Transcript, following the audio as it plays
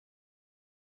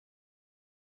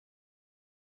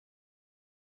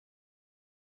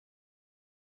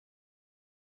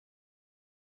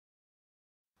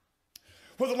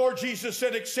where the Lord Jesus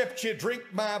said, except you drink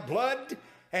my blood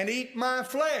and eat my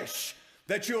flesh,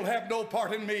 that you'll have no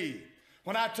part in me.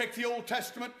 When I take the Old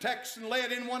Testament text and lay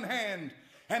it in one hand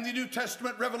and the New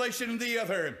Testament revelation in the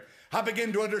other, I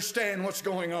begin to understand what's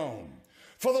going on.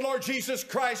 For the Lord Jesus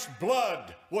Christ's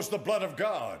blood was the blood of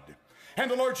God. And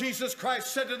the Lord Jesus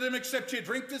Christ said to them, except you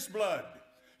drink this blood,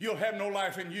 you'll have no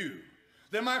life in you.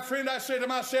 Then, my friend, I say to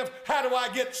myself, how do I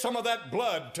get some of that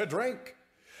blood to drink?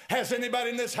 Has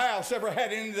anybody in this house ever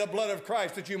had any of the blood of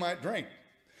Christ that you might drink?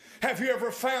 Have you ever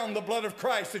found the blood of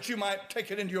Christ that you might take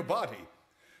it into your body?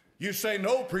 You say,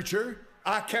 no, preacher,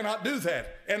 I cannot do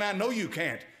that. And I know you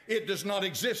can't. It does not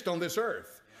exist on this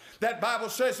earth. That Bible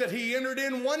says that he entered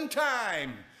in one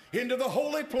time into the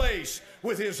holy place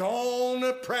with his own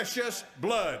precious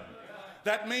blood.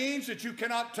 That means that you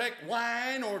cannot take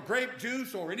wine or grape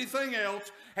juice or anything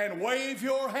else and wave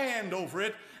your hand over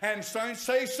it and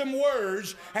say some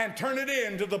words and turn it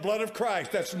into the blood of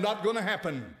Christ. That's not going to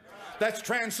happen. That's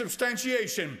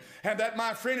transubstantiation. And that,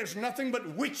 my friend, is nothing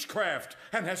but witchcraft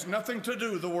and has nothing to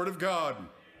do with the Word of God.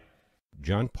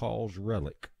 John Paul's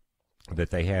relic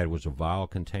that they had was a vial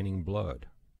containing blood.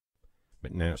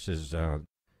 But now it says,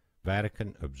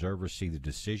 Vatican observers see the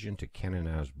decision to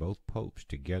canonize both popes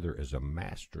together as a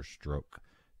masterstroke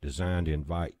designed to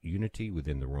invite unity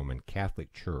within the Roman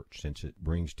Catholic Church, since it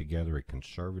brings together a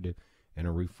conservative and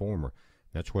a reformer.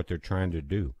 That's what they're trying to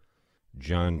do.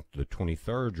 John the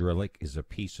 23rd relic is a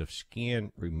piece of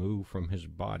skin removed from his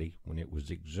body when it was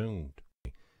exhumed.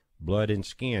 Blood and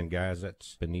skin, guys,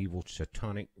 that's an evil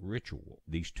satanic ritual.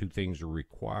 These two things are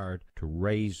required to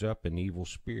raise up an evil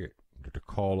spirit, to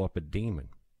call up a demon.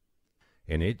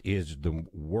 And it is the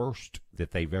worst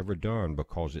that they've ever done,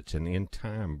 because it's an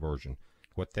end-time version.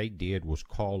 What they did was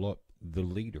call up the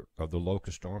leader of the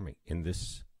Locust Army in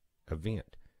this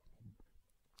event.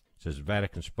 It says,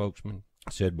 Vatican spokesman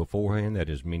said beforehand that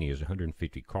as many as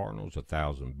 150 cardinals,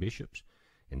 1,000 bishops,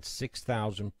 and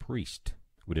 6,000 priests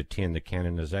would attend the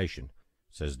canonization.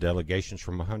 It says delegations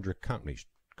from 100 countries,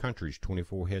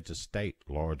 24 heads of state,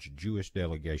 large Jewish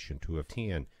delegation to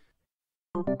attend.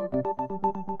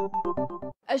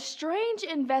 A strange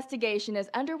investigation is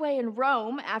underway in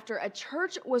Rome after a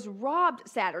church was robbed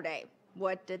Saturday.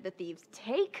 What did the thieves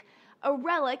take? A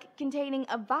relic containing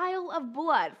a vial of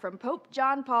blood from Pope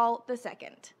John Paul II.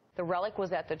 The relic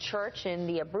was at the church in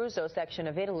the Abruzzo section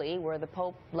of Italy, where the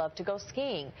Pope loved to go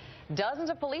skiing. Dozens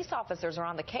of police officers are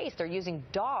on the case. They're using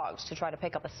dogs to try to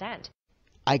pick up a scent.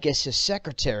 I guess his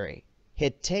secretary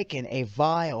had taken a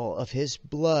vial of his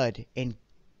blood and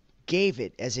gave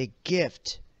it as a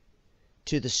gift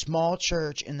to the small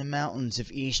church in the mountains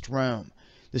of East Rome.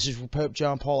 This is where Pope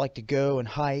John Paul liked to go and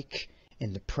hike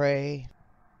and to pray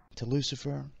to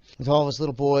Lucifer with all of his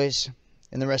little boys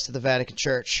and the rest of the Vatican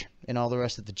Church and all the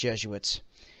rest of the Jesuits.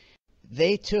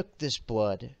 They took this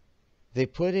blood, they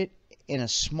put it in a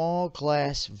small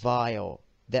glass vial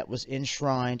that was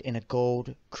enshrined in a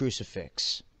gold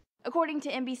crucifix. According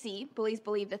to NBC, police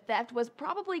believe the theft was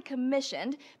probably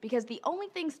commissioned because the only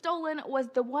thing stolen was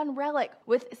the one relic,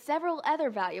 with several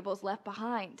other valuables left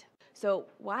behind. So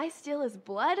why steal his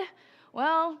blood?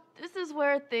 Well, this is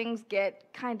where things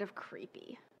get kind of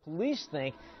creepy. Police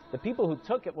think the people who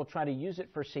took it will try to use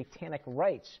it for satanic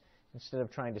rites instead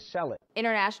of trying to sell it.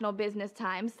 International Business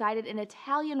Times cited an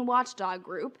Italian watchdog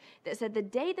group that said the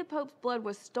day the Pope's blood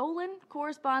was stolen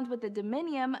corresponds with the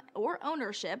dominium or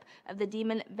ownership of the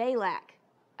demon Valak.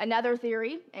 Another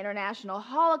theory, International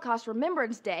Holocaust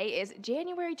Remembrance Day, is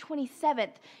January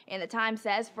 27th, and the Times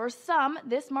says for some,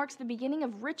 this marks the beginning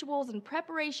of rituals in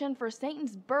preparation for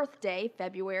Satan's birthday,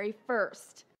 February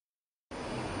 1st.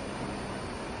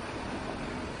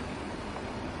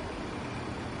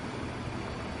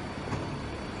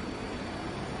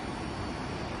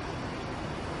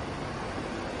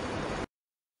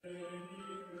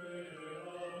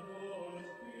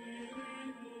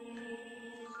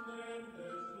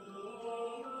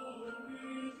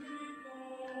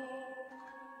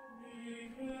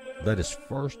 Let us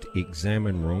first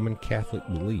examine Roman Catholic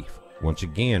belief. Once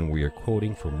again, we are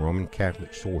quoting from Roman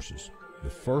Catholic sources. The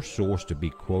first source to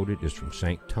be quoted is from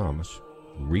St. Thomas,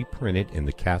 reprinted in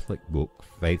the Catholic book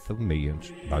Faith of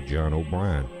Millions by John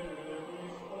O'Brien.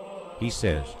 He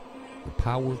says, the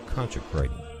power of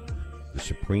consecrating, the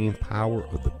supreme power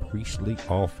of the priestly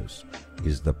office,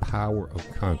 is the power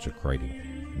of consecrating.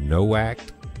 No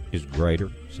act is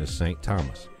greater, says St.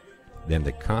 Thomas, than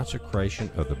the consecration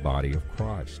of the body of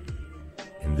Christ.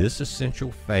 In this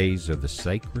essential phase of the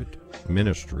sacred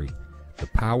ministry, the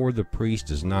power of the priest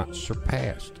is not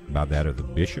surpassed by that of the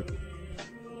bishop,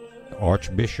 the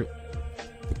archbishop,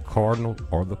 the cardinal,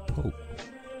 or the pope.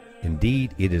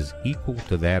 Indeed, it is equal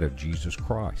to that of Jesus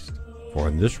Christ. For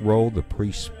in this role the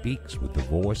priest speaks with the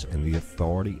voice and the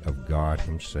authority of God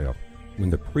himself. When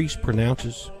the priest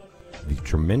pronounces the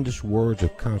tremendous words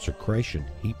of consecration,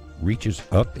 he reaches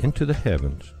up into the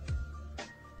heavens,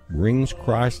 brings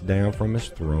Christ down from his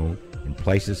throne, and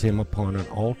places him upon an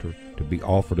altar to be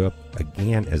offered up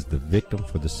again as the victim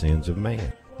for the sins of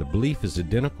man. The belief is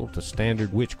identical to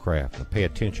standard witchcraft. Now pay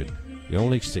attention. The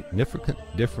only significant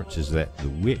difference is that the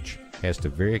witch has to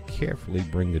very carefully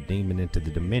bring the demon into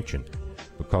the dimension,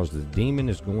 because the demon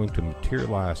is going to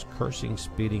materialize cursing,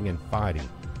 spitting, and fighting,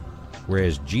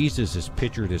 whereas Jesus is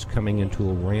pictured as coming into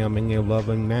a realm in a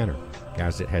loving manner.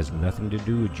 Guys, it has nothing to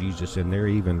do with Jesus, and they're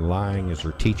even lying as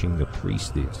they're teaching the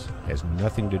priest this. It has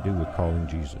nothing to do with calling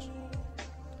Jesus.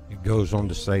 It goes on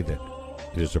to say that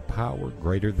it is a power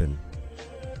greater than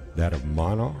that of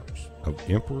monarchs, of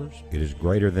emperors. It is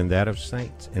greater than that of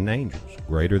saints and angels,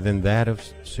 greater than that of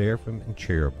seraphim and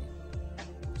cherubim.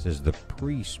 It says the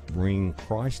priests bring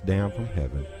Christ down from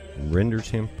heaven and renders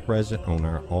him present on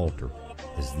our altar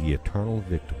as the eternal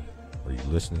victim. Are you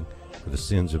listening? For the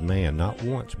sins of man, not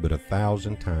once but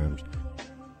 1,000 times.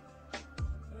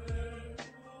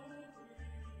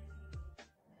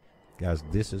 Guys,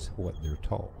 this is what they're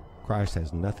taught. Christ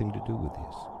has nothing to do with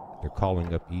this. They're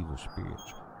calling up evil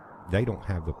spirits. They don't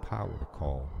have the power to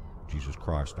call Jesus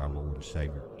Christ our Lord and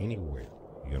Savior anywhere.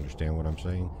 You understand what I'm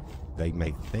saying? They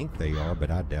may think they are, but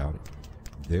I doubt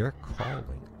it. They're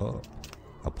calling up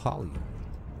Apollyon.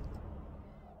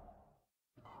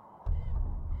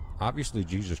 Obviously,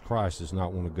 Jesus Christ does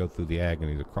not want to go through the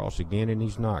agony of the cross again, and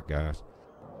he's not, guys.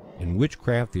 In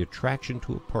witchcraft, the attraction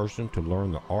to a person to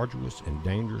learn the arduous and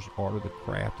dangerous art of the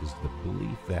craft is the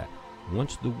belief that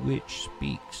once the witch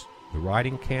speaks the right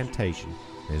incantation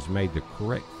and has made the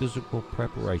correct physical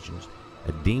preparations,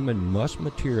 a demon must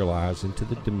materialize into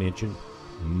the dimension,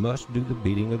 must do the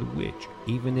bidding of the witch,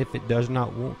 even if it does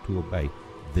not want to obey.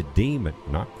 The demon,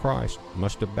 not Christ,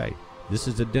 must obey. This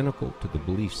is identical to the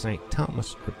belief St.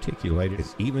 Thomas articulated,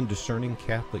 as even discerning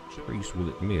Catholic priests will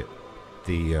admit.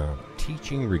 The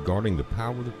teaching regarding the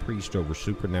power of the priest over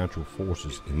supernatural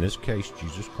forces, in this case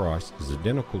Jesus Christ, is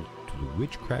identical to the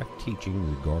witchcraft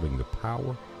teaching regarding the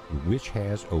power the witch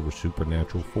has over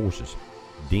supernatural forces,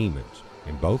 demons.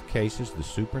 In both cases, the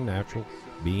supernatural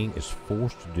being is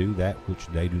forced to do that which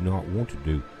they do not want to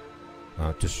do,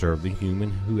 to serve the human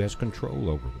who has control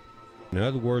over them. In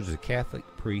other words, the Catholic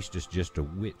priest is just a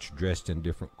witch dressed in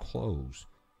different clothes.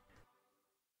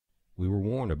 We were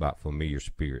warned about familiar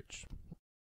spirits.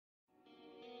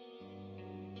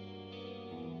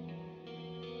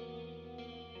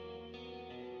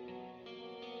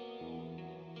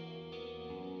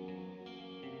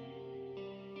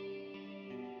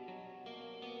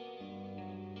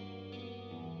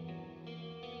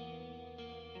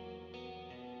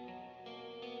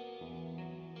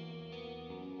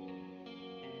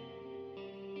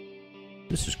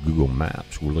 This is Google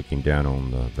Maps. We're looking down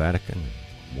on the Vatican.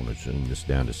 I want to zoom this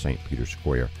down to St. Peter's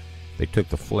Square. They took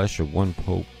the flesh of one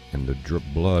pope and the drip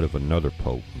blood of another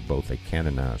pope, and both they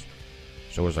canonized.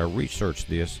 So as I researched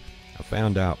this, I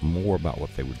found out more about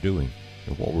what they were doing.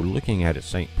 And what we're looking at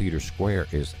St. Peter's Square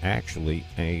is actually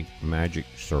a magic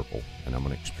circle, and I'm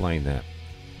going to explain that.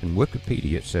 In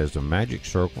Wikipedia, it says a magic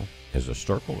circle is a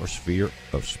circle or sphere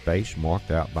of space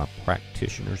marked out by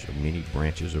practitioners of many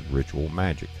branches of ritual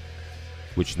magic,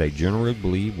 which they generally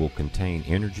believe will contain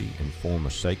energy and form a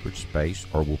sacred space,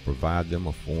 or will provide them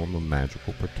a form of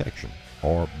magical protection,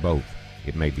 or both.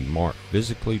 It may be marked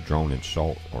physically, drawn in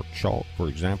salt or chalk, for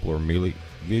example, or merely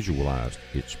visualized.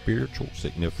 Its spiritual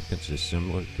significance is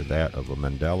similar to that of a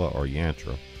mandala or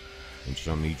yantra in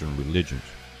some Eastern religions.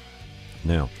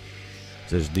 Now, it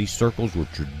says these circles were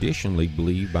traditionally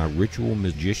believed by ritual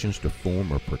magicians to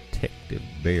form a protective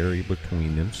barrier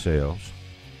between themselves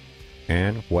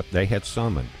and what they had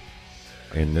summoned,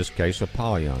 in this case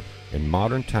Apollyon. In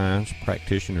modern times,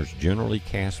 practitioners generally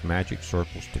cast magic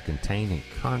circles to contain and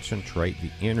concentrate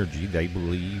the energy they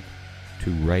believe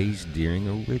to raise during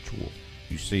a ritual.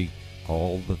 You see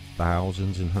all the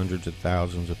thousands and hundreds of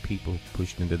thousands of people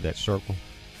pushed into that circle.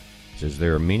 It says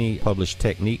there are many published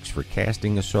techniques for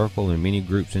casting a circle, and many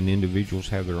groups and individuals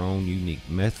have their own unique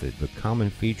method. The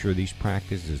common feature of these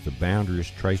practices is the boundary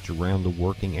is traced around the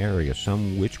working area.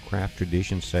 Some witchcraft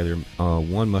traditions say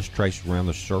one must trace around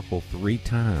the circle 3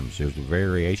 times. There's a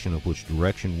variation of which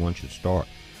direction one should start.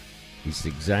 It's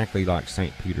exactly like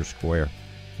St. Peter's Square.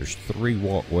 There's 3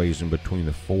 walkways in between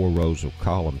the 4 rows of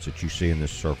columns that you see in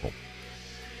this circle.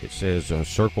 It says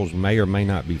circles may or may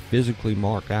not be physically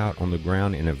marked out on the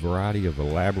ground, and a variety of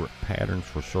elaborate patterns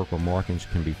for circle markings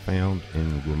can be found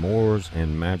in grimoires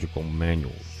and magical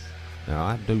manuals. Now,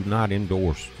 I do not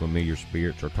endorse familiar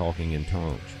spirits or talking in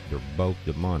tongues. They're both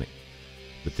demonic.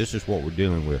 But this is what we're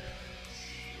dealing with.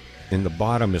 In the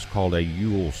bottom is called a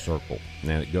Yule circle.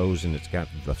 Now it goes and it's got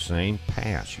the same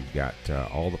pass. You've got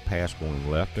all the pass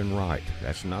going left and right.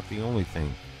 That's not the only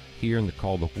thing. Here in the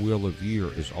called the Wheel of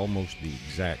Year is almost the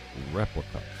exact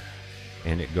replica.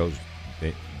 And it goes,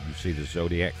 you see the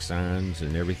zodiac signs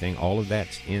and everything. All of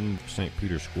that's in St.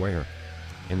 Peter's Square.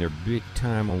 And they're big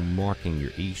time on marking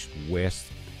your east, west,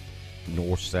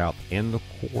 north, south, and the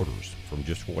quarters from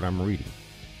just what I'm reading.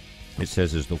 It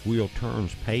says, as the wheel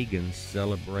turns, pagans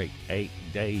celebrate 8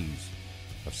 days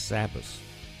of Sabbaths.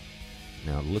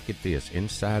 Now look at this.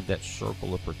 Inside that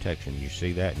circle of protection, you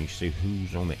see that? And you see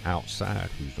who's on the outside,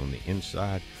 who's on the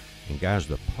inside. And guys,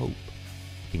 the Pope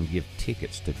can give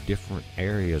tickets to different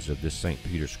areas of this St.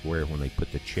 Peter's Square when they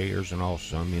put the chairs and all,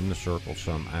 some in the circle,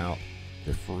 some out.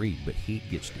 They're free, but he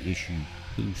gets to issue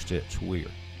who sits where.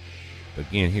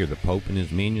 Again, here, the Pope and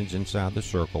his minions inside the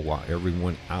circle while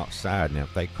everyone outside. Now,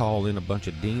 if they call in a bunch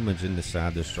of demons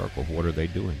inside this circle, what are they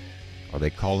doing? Are they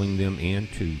calling them in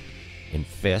to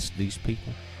infest these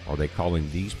people? Are they calling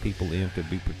these people in to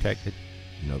be protected?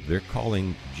 No, they're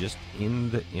calling just in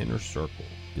the inner circle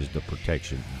is the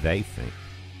protection they think.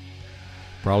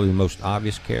 Probably the most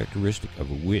obvious characteristic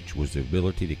of a witch was the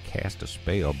ability to cast a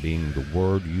spell, being the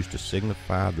word used to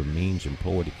signify the means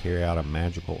employed to carry out a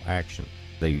magical action.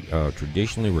 They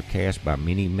traditionally were cast by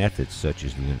many methods, such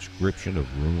as the inscription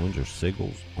of runes or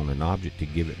sigils on an object to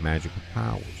give it magical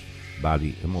powers, by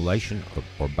the immolation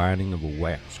or binding of a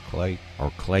wax, clay,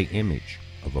 or clay image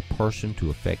of a person to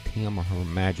affect him or her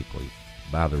magically,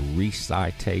 by the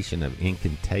recitation of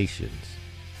incantations,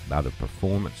 by the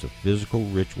performance of physical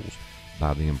rituals,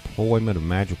 by the employment of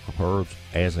magical herbs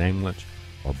as amulets,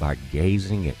 or by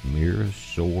gazing at mirrors,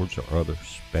 swords, or other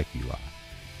speculi.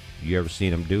 You ever seen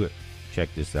them do it? Check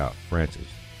this out, Francis.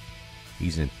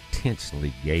 He's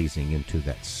intensely gazing into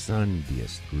that sun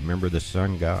disk. Remember the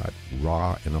sun god,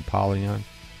 Ra and Apollyon?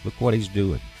 Look what he's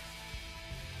doing.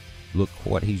 Look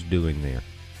what he's doing there.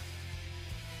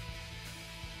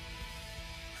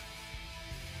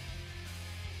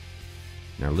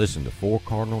 Now listen, the 4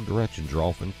 cardinal directions are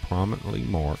often prominently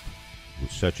marked,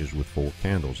 such as with 4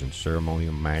 candles in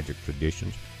ceremonial magic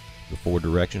traditions. The 4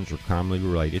 directions are commonly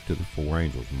related to the 4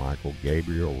 angels, Michael,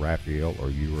 Gabriel, Raphael,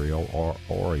 or Uriel, or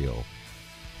Oriel,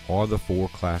 or the 4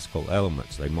 classical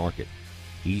elements. They mark it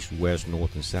east, west,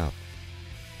 north, and south.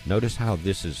 Notice how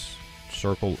this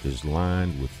circle is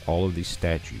lined with all of these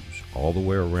statues all the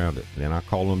way around it. Then I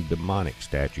call them demonic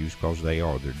statues because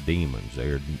they're demons.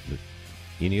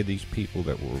 Any of these people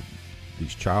that were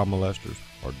these child molesters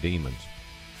are demons.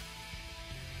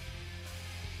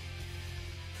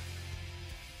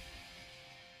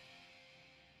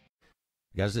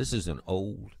 Guys, this is an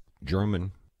old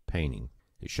German painting.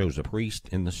 It shows a priest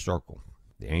in the circle,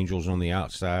 the angels on the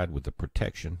outside with the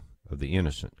protection of the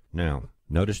innocent. Now,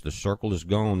 notice the circle is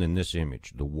gone in this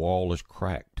image. The wall is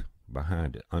cracked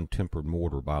behind it, untempered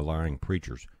mortar by lying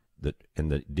preachers,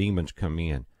 and the demons come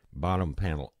in. Bottom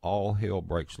panel, all hell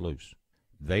breaks loose.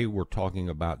 They were talking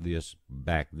about this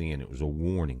back then. It was a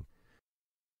warning.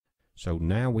 So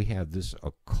now we have this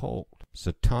occult,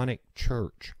 satanic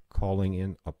church calling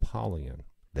in Apollyon.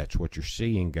 That's what you're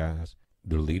seeing, guys.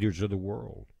 The leaders of the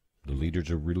world, the leaders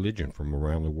of religion from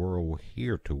around the world were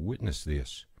here to witness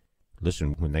this.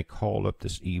 Listen, when they call up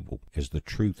this evil as the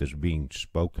truth is being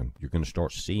spoken, you're going to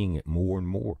start seeing it more and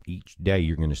more. Each day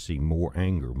you're going to see more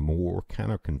anger, more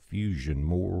kind of confusion,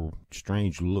 more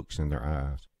strange looks in their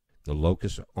eyes. The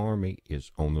locust army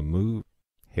is on the move.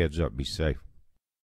 Heads up, be safe.